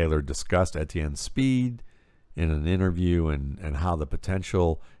Press Taylor discussed Etienne's speed in an interview and how the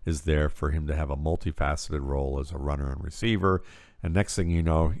potential is there for him to have a multifaceted role as a runner and receiver. And next thing you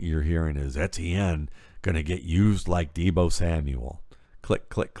know, you're hearing is Etienne going to get used like Deebo Samuel. Click,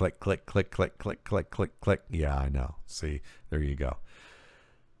 click, click, click, click, click, click, click, click, click. Yeah, I know. See, there you go.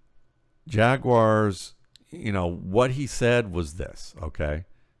 Jaguars, what he said was this, okay,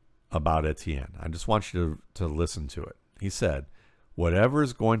 about Etienne. I just want you to listen to it. He said, whatever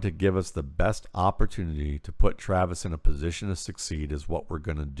is going to give us the best opportunity to put Travis in a position to succeed is what we're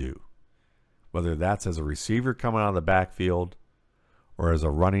going to do. Whether that's as a receiver coming out of the backfield or as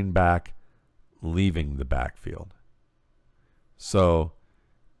a running back leaving the backfield. So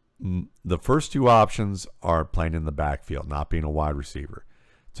the first 2 options are playing in the backfield, not being a wide receiver.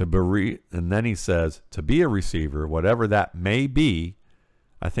 And then he says, to be a receiver, whatever that may be,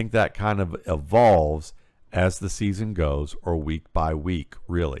 I think that kind of evolves as the season goes, or week by week,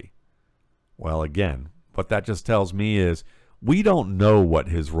 really. Well, again, what that just tells me is we don't know what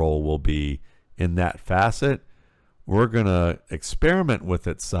his role will be in that facet. We're going to experiment with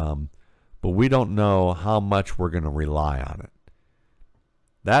it some, but we don't know how much we're going to rely on it.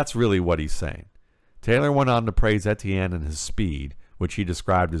 That's really what he's saying. Taylor went on to praise Etienne and his speed, which he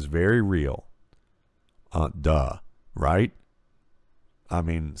described as very real. Right? I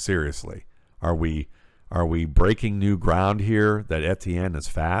mean, seriously. Are we breaking new ground here that Etienne is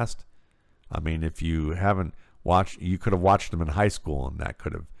fast? I mean, if you haven't watched, you could have watched him in high school and that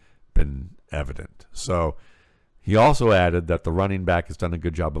could have been evident. So he also added that the running back has done a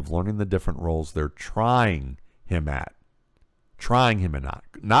good job of learning the different roles they're trying him at.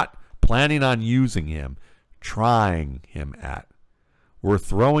 Not planning on using him, trying him at. We're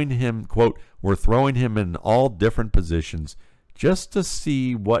throwing him, quote, we're throwing him in all different positions just to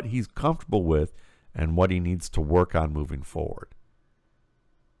see what he's comfortable with and what he needs to work on moving forward.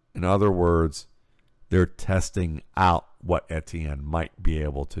 In other words, they're testing out what Etienne might be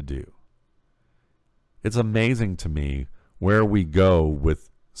able to do. It's amazing to me where we go with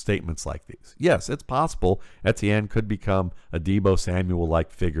statements like these. Yes, it's possible Etienne could become a Deebo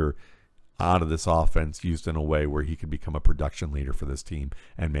Samuel-like figure out of this offense, used in a way where he could become a production leader for this team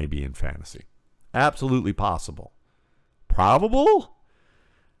and maybe in fantasy. Absolutely possible. Probable?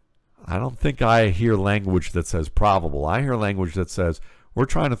 I don't think I hear language that says probable. I hear language that says we're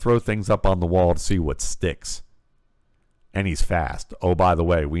trying to throw things up on the wall to see what sticks. And he's fast. Oh, by the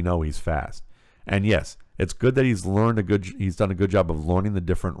way, we know he's fast. And yes, it's good that he's done a good job of learning the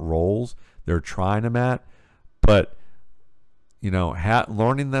different roles they're trying him at. But,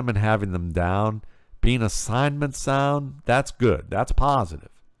 learning them and having them down, being assignment sound, that's good. That's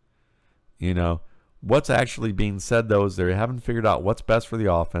positive. What's actually being said, though, is they haven't figured out what's best for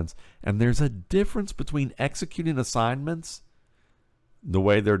the offense. And there's a difference between executing assignments the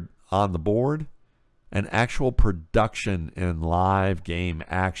way they're on the board and actual production in live game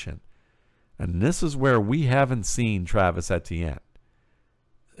action. And this is where we haven't seen Travis Etienne,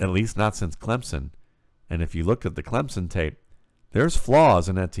 at least not since Clemson. And if you looked at the Clemson tape, there's flaws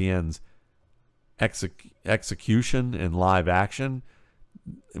in Etienne's execution in live action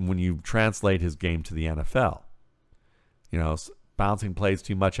when you translate his game to the NFL. Bouncing plays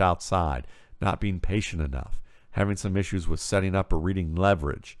too much outside, not being patient enough, having some issues with setting up or reading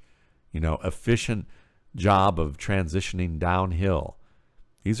leverage, efficient job of transitioning downhill.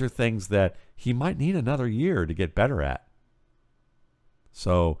 These are things that he might need another year to get better at.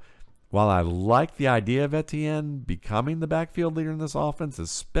 So while I like the idea of Etienne becoming the backfield leader in this offense,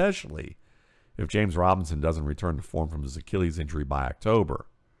 especially if James Robinson doesn't return to form from his Achilles injury by October.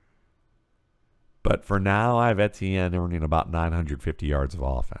 But for now, I have Etienne earning about 950 yards of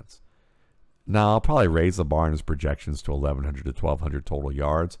offense. Now, I'll probably raise the bar in his projections to 1,100 to 1,200 total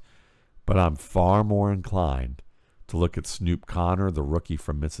yards, but I'm far more inclined to look at Snoop Connor, the rookie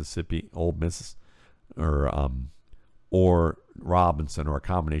from Mississippi, Ole Miss, or Robinson, or a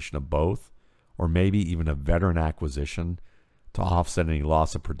combination of both, or maybe even a veteran acquisition to offset any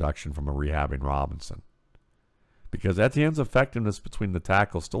loss of production from a rehabbing Robinson. Because Etienne's effectiveness between the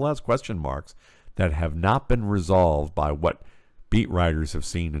tackles still has question marks that have not been resolved by what beat writers have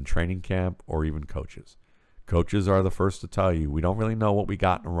seen in training camp or even coaches. Coaches are the first to tell you we don't really know what we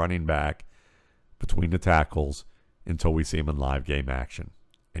got in a running back between the tackles until we see him in live game action.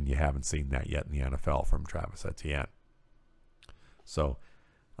 And you haven't seen that yet in the NFL from Travis Etienne. So,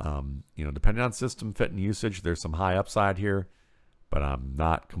 depending on system fit and usage, there's some high upside here, but I'm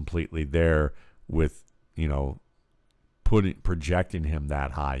not completely there with, projecting him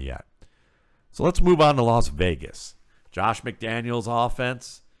that high yet. So let's move on to Las Vegas. Josh McDaniels'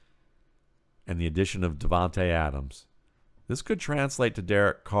 offense and the addition of Davante Adams. This could translate to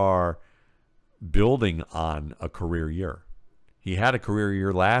Derek Carr building on a career year. He had a career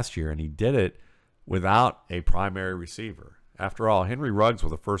year last year, and he did it without a primary receiver. After all, Henry Ruggs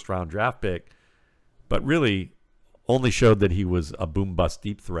was a first-round draft pick, but really only showed that he was a boom-bust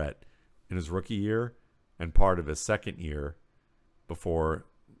deep threat in his rookie year and part of his second year before,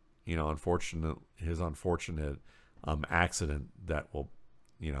 his unfortunate accident that will,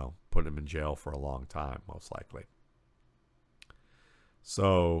 put him in jail for a long time, most likely.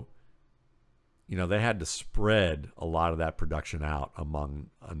 So, they had to spread a lot of that production out among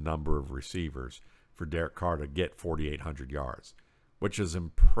a number of receivers for Derek Carr to get 4,800 yards, which is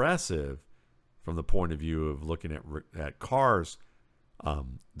impressive from the point of view of looking at Carr's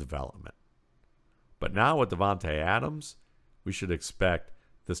development. But now with Davante Adams, we should expect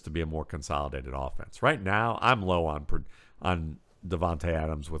this to be a more consolidated offense. Right now, I'm low on Davante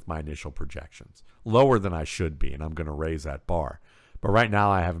Adams with my initial projections, lower than I should be, and I'm going to raise that bar. But right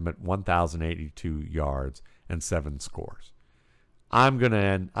now, I have him at 1,082 yards and 7 scores. I'm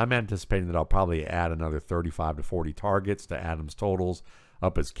anticipating that I'll probably add another 35 to 40 targets to Adams' totals,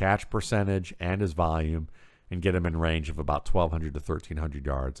 up his catch percentage and his volume, and get him in range of about 1,200 to 1,300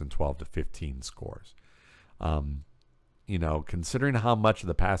 yards and 12 to 15 scores. Considering how much of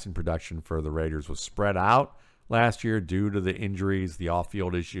the passing production for the Raiders was spread out last year due to the injuries, the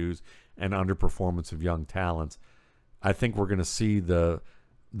off-field issues, and underperformance of young talents, I think we're going to see that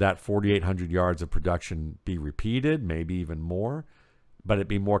 4,800 yards of production be repeated, maybe even more, but it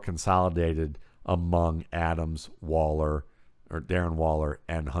be more consolidated among Adams, Darren Waller,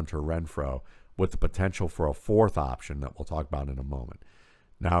 and Hunter Renfrow, with the potential for a fourth option that we'll talk about in a moment.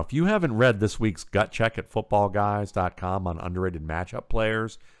 Now, if you haven't read this week's gut check at footballguys.com on underrated matchup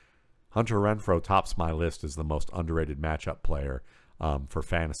players, Hunter Renfrow tops my list as the most underrated matchup player for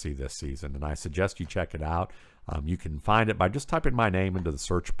fantasy this season, and I suggest you check it out. You can find it by just typing my name into the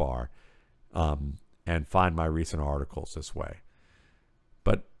search bar and find my recent articles this way.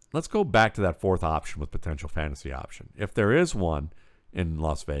 But let's go back to that fourth option with potential fantasy option. If there is one in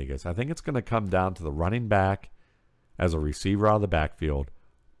Las Vegas, I think it's going to come down to the running back as a receiver out of the backfield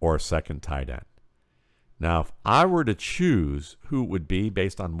or a second tight end. Now, if I were to choose who it would be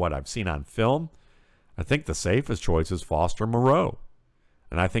based on what I've seen on film, I think the safest choice is Foster Moreau.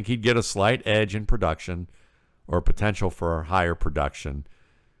 And I think he'd get a slight edge in production or potential for higher production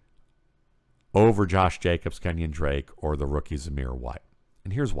over Josh Jacobs, Kenyon Drake, or the rookie Zamir White.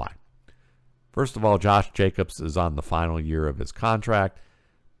 And here's why. First of all, Josh Jacobs is on the final year of his contract.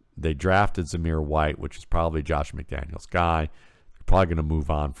 They drafted Zamir White, which is probably Josh McDaniels' guy. They're probably going to move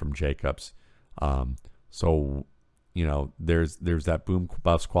on from Jacobs. So, you know, there's that boom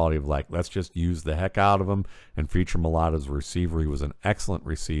bust quality of like, let's just use the heck out of him and feature him a lot as a receiver. He was an excellent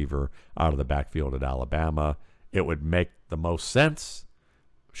receiver out of the backfield at Alabama. It would make the most sense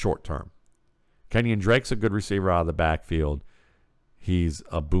short term. Kenyon Drake's a good receiver out of the backfield. He's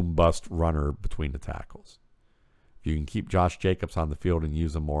a boom bust runner between the tackles. If you can keep Josh Jacobs on the field and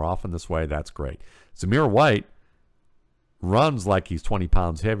use him more often this way, that's great. Zamir White runs like he's 20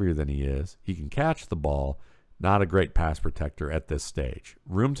 pounds heavier than he is. He can catch the ball. Not a great pass protector at this stage.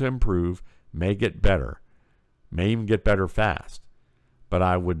 Room to improve, may get better, may even get better fast. But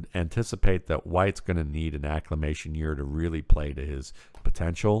I would anticipate that White's going to need an acclimation year to really play to his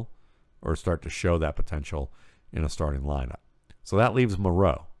potential or start to show that potential in a starting lineup. So that leaves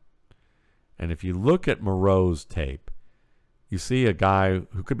Moreau. And if you look at Moreau's tape, you see a guy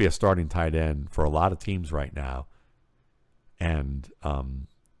who could be a starting tight end for a lot of teams right now and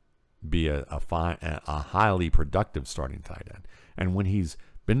be a highly productive starting tight end. And when he's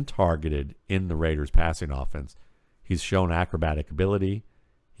been targeted in the Raiders' passing offense, he's shown acrobatic ability.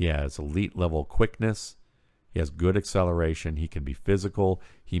 He has elite level quickness. He has good acceleration. He can be physical.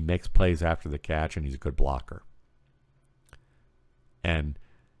 He makes plays after the catch, and he's a good blocker. And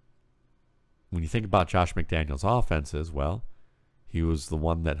when you think about Josh McDaniels' offenses, well, he was the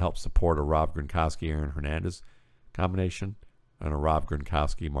one that helped support a Rob Gronkowski, Aaron Hernandez combination and a Rob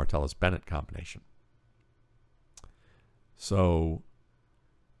Gronkowski, Martellus Bennett combination. So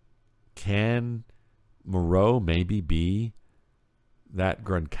can Moreau maybe be that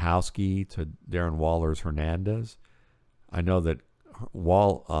Gronkowski to Darren Waller's Hernandez? I know that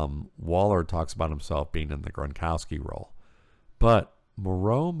Waller talks about himself being in the Gronkowski role, but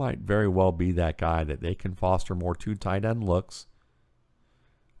Moreau might very well be that guy that they can foster more two tight end looks,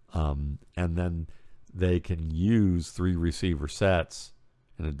 and then they can use three receiver sets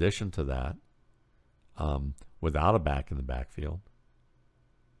in addition to that, without a back in the backfield.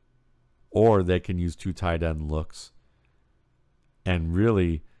 Or they can use two tight end looks and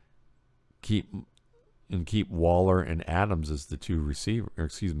really keep Waller and Adams as the two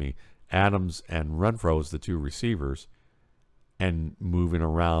Adams and Renfrow as the two receivers, and moving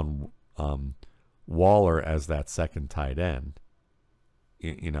around Waller as that second tight end.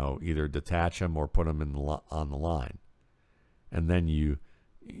 You know, either detach him or put him on the line, and then you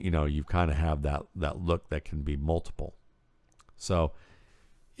kind of have that look that can be multiple. So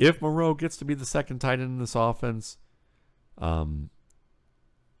if Moreau gets to be the second tight end in this offense, or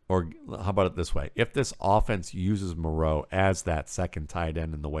how about it this way? If this offense uses Moreau as that second tight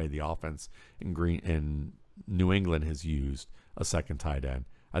end in the way the offense in New England has used a second tight end,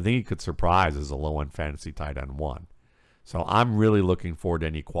 I think he could surprise as a low-end fantasy tight end one. So I'm really looking forward to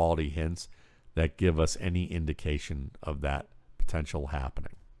any quality hints that give us any indication of that potential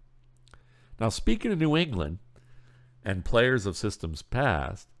happening. Now, speaking of New England and players of systems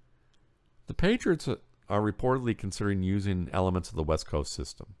past, the Patriots are reportedly considering using elements of the West Coast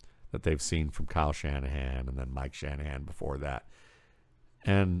system that they've seen from Kyle Shanahan and then Mike Shanahan before that.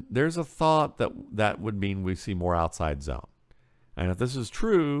 And there's a thought that would mean we see more outside zone. And if this is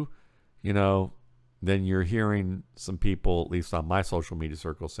true, then you're hearing some people, at least on my social media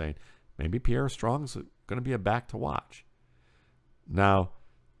circles, saying maybe Pierre Strong's going to be a back to watch. Now,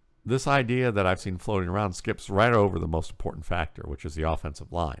 this idea that I've seen floating around skips right over the most important factor, which is the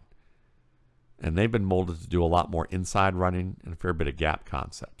offensive line. And they've been molded to do a lot more inside running and a fair bit of gap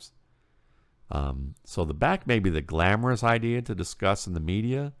concepts. So the back may be the glamorous idea to discuss in the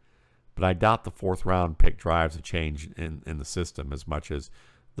media, but I doubt the fourth round pick drives a change in the system as much as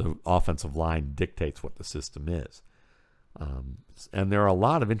the offensive line dictates what the system is. And there are a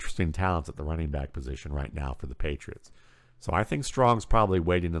lot of interesting talents at the running back position right now for the Patriots. So I think Strong's probably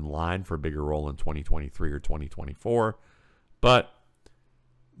waiting in line for a bigger role in 2023 or 2024. But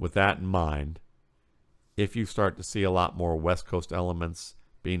with that in mind, if you start to see a lot more West Coast elements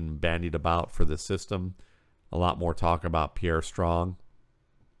being bandied about for the system, a lot more talk about Pierre Strong,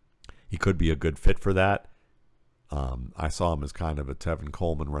 he could be a good fit for that. I saw him as kind of a Tevin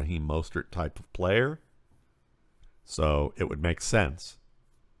Coleman, Raheem Mostert type of player. So it would make sense.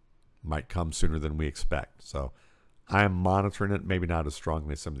 Might come sooner than we expect. So I am monitoring it, maybe not as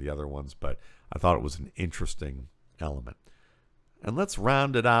strongly as some of the other ones, but I thought it was an interesting element. And let's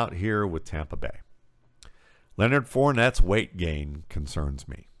round it out here with Tampa Bay. Leonard Fournette's weight gain concerns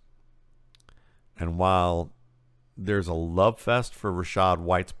me. And while there's a love fest for Rachaad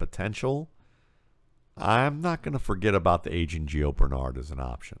White's potential, I'm not going to forget about the aging Gio Bernard as an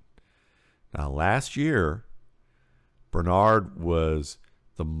option. Now, last year, Bernard was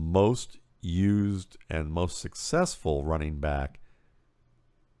the most used and most successful running back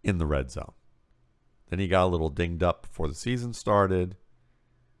in the red zone. Then he got a little dinged up before the season started.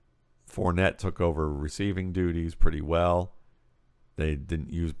 Fournette took over receiving duties pretty well. They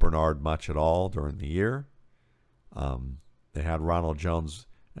didn't use Bernard much at all during the year. They had Ronald Jones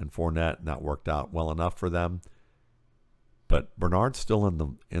and Fournette, and that worked out well enough for them. But Bernard's still in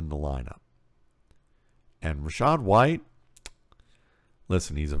the lineup. And Rachaad White,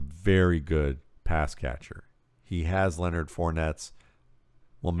 listen, he's a very good pass catcher. He has Leonard Fournette's,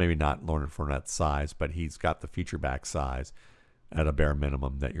 well, maybe not Leonard Fournette's size, but he's got the feature back size at a bare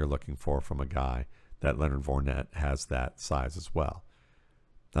minimum that you're looking for from a guy that Leonard Fournette has that size as well.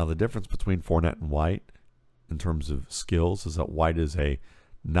 Now, the difference between Fournette and White in terms of skills is that White is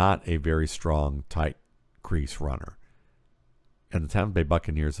not a very strong tight crease runner. And the Tampa Bay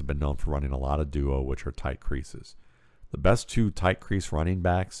Buccaneers have been known for running a lot of duo, which are tight creases. The best two tight crease running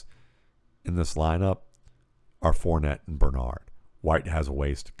backs in this lineup are Fournette and Bernard. White has a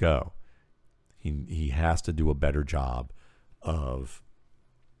ways to go. He has to do a better job of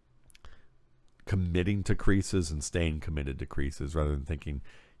committing to creases and staying committed to creases rather than thinking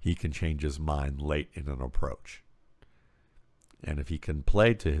he can change his mind late in an approach. And if he can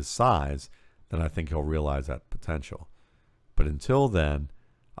play to his size, then I think he'll realize that potential. But until then,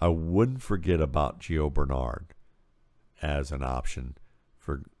 I wouldn't forget about Gio Bernard as an option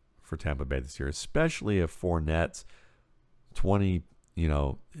for Tampa Bay this year, especially if Fournette's 20,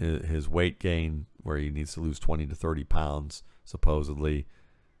 his weight gain, where he needs to lose 20 to 30 pounds, supposedly,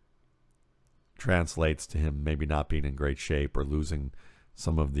 translates to him maybe not being in great shape or losing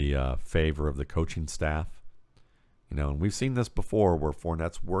some of the favor of the coaching staff. And we've seen this before where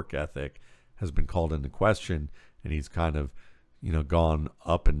Fournette's work ethic has been called into question, and he's kind of, gone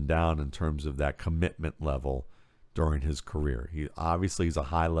up and down in terms of that commitment level during his career. He's a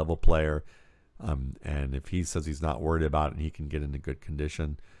high-level player, and if he says he's not worried about it and he can get into good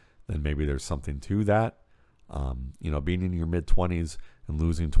condition, then maybe there's something to that. Being in your mid-20s and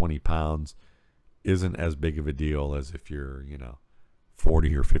losing 20 pounds isn't as big of a deal as if you're,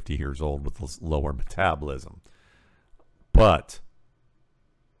 40 or 50 years old with lower metabolism. But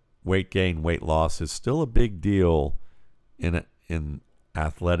weight gain, weight loss is still a big deal in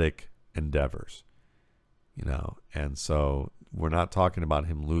athletic endeavors. And so we're not talking about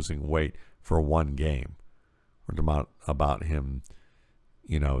him losing weight for one game. We're talking about him,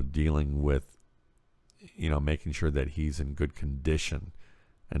 dealing with, making sure that he's in good condition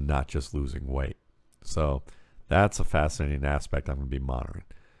and not just losing weight. So that's a fascinating aspect I'm going to be monitoring.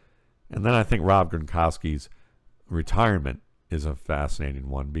 And then I think Rob Gronkowski's retirement is a fascinating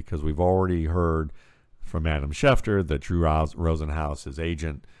one because we've already heard from Adam Schefter that Drew Rosenhaus, his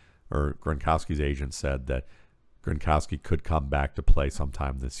agent, or Gronkowski's agent, said that Gronkowski could come back to play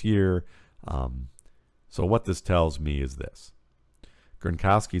sometime this year. So what this tells me is this.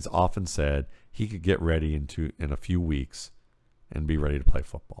 Gronkowski's often said he could get ready in a few weeks and be ready to play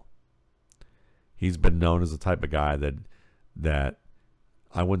football. He's been known as the type of guy that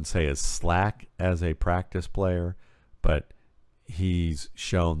I wouldn't say is slack as a practice player, but he's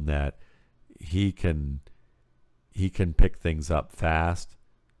shown that he can pick things up fast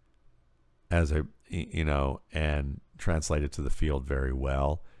and translate it to the field very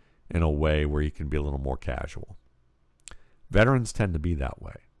well in a way where he can be a little more casual. Veterans tend to be that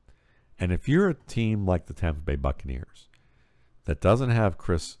way. And if you're a team like the Tampa Bay Buccaneers that doesn't have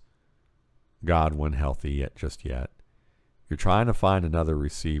Chris Godwin healthy just yet, you're trying to find another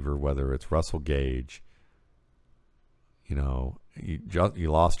receiver, whether it's Russell Gage, you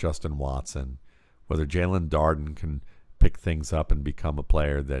lost Justin Watson, whether Jalen Darden can pick things up and become a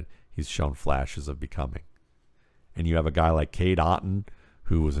player that he's shown flashes of becoming. And you have a guy like Cade Otton,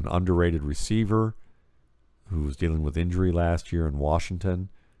 who was an underrated receiver, who was dealing with injury last year in Washington.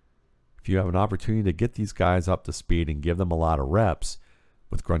 If you have an opportunity to get these guys up to speed and give them a lot of reps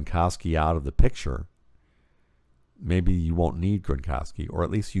with Gronkowski out of the picture, maybe you won't need Gronkowski, or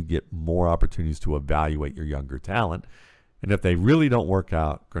at least you get more opportunities to evaluate your younger talent. And if they really don't work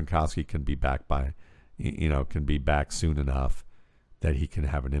out, Gronkowski can be back by, can be back soon enough that he can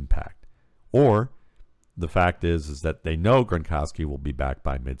have an impact. Or the fact is that they know Gronkowski will be back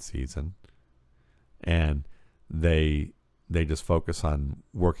by midseason, and they just focus on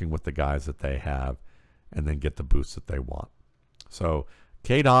working with the guys that they have and then get the boost that they want. So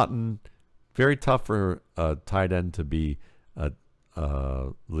Cade Otton, very tough for a tight end to be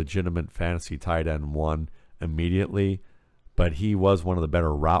a legitimate fantasy tight end one immediately, but he was one of the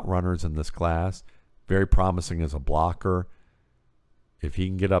better route runners in this class. Very promising as a blocker. If he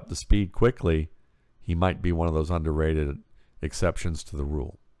can get up to speed quickly, he might be one of those underrated exceptions to the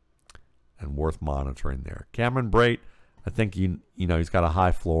rule and worth monitoring there. Cameron Brate, I think he's got a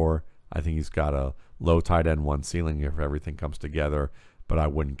high floor. I think he's got a low tight end one ceiling if everything comes together, but I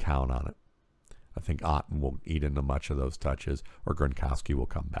wouldn't count on it. I think Otton will eat into much of those touches, or Gronkowski will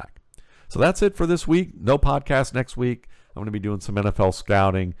come back. So that's it for this week. No podcast next week. I'm going to be doing some NFL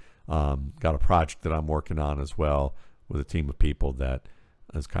scouting. Got a project that I'm working on as well with a team of people that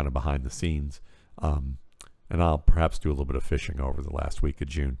is kind of behind the scenes. And I'll perhaps do a little bit of fishing over the last week of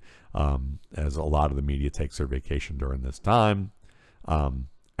June, as a lot of the media takes their vacation during this time.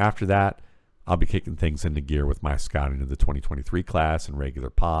 After that, I'll be kicking things into gear with my scouting of the 2023 class and regular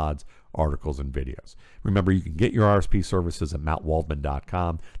pods, articles, and videos. Remember, you can get your RSP services at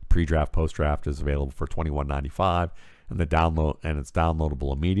mattwaldman.com. The pre-draft, post-draft is available for $21.95, and it's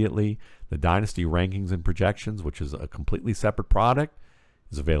downloadable immediately. The Dynasty rankings and projections, which is a completely separate product,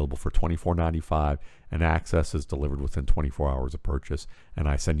 is available for $24.95, and access is delivered within 24 hours of purchase. And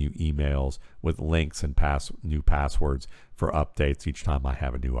I send you emails with links and new passwords for updates each time I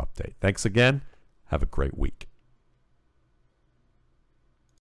have a new update. Thanks again. Have a great week.